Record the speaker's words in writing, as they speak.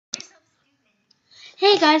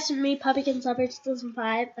Hey guys, it's me, kinz23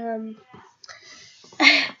 2005.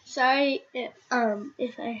 Sorry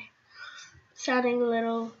if I sounding a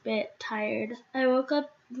little bit tired. I woke up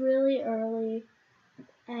really early,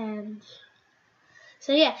 and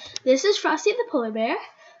so yeah, this is Frosty the polar bear,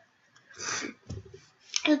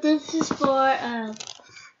 and this is for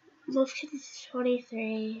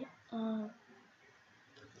kinz23.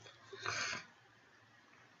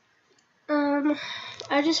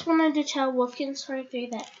 I just wanted to tell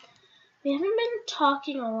kinz23 that we haven't been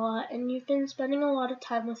talking a lot, and you've been spending a lot of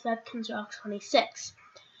time with kinz26.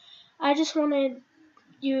 I just wanted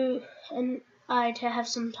you and I to have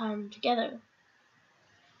some time together,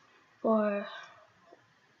 or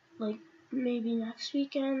like maybe next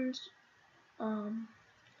weekend.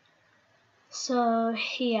 So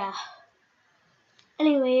yeah.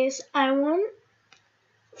 Anyways, I want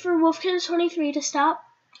for kinz23 to stop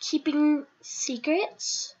keeping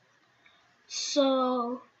secrets.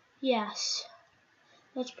 So yes,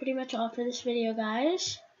 that's pretty much all for this video,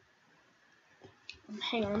 guys.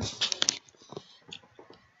 Hang on.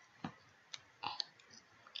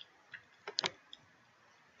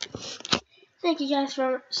 Thank you guys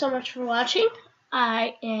so much for watching.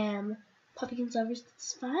 I am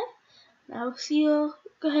kinz23. And I'll see you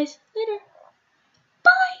guys later.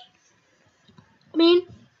 Bye!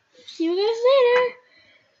 See you guys later.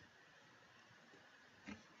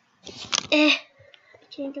 I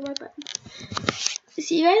can't get my button.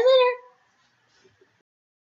 See you guys later.